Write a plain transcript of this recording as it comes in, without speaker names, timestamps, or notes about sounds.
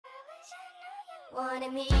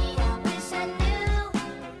Wanted me, I wish I knew.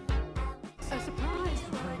 A surprise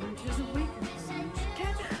moment isn't weak.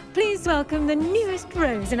 Please welcome the newest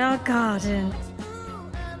rose in our garden.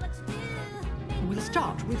 We'll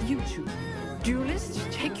start with you two. Duelists,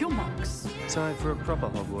 take your marks. Time for a proper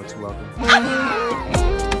Hogwarts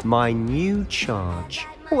welcome. My new charge.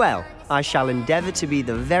 Well, I shall endeavour to be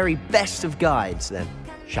the very best of guides then,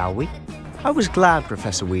 shall we? I was glad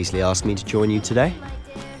Professor Weasley asked me to join you today.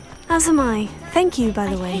 As am I. Thank you, by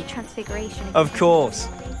the way. I hate transfiguration. Of course.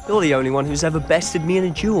 You're the only one who's ever bested me in a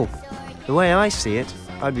duel. The way I see it,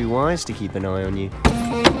 I'd be wise to keep an eye on you.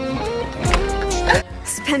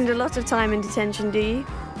 Spend a lot of time in detention, do you?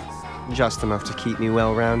 Just enough to keep me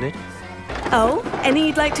well-rounded. Oh, any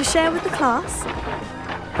you'd like to share with the class?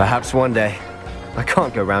 Perhaps one day. I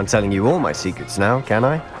can't go round telling you all my secrets now, can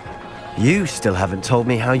I? You still haven't told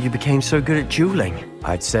me how you became so good at dueling.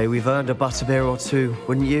 I'd say we've earned a butterbeer or two,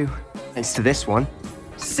 wouldn't you? Thanks to this one.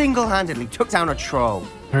 Single-handedly took down a troll.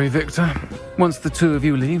 Harry Victor, once the two of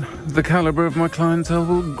you leave, the caliber of my clientele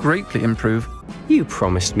will greatly improve. You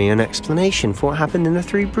promised me an explanation for what happened in the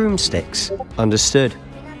Three Broomsticks. Understood.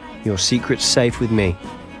 Your secret's safe with me.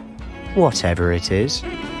 Whatever it is.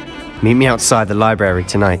 Meet me outside the library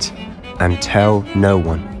tonight, and tell no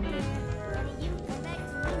one.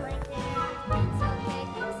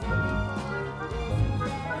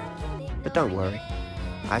 But don't worry.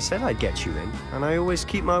 I said I'd get you in, and I always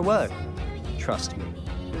keep my word. Trust me.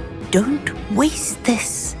 Don't waste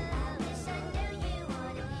this.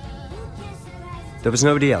 There was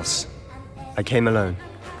nobody else. I came alone.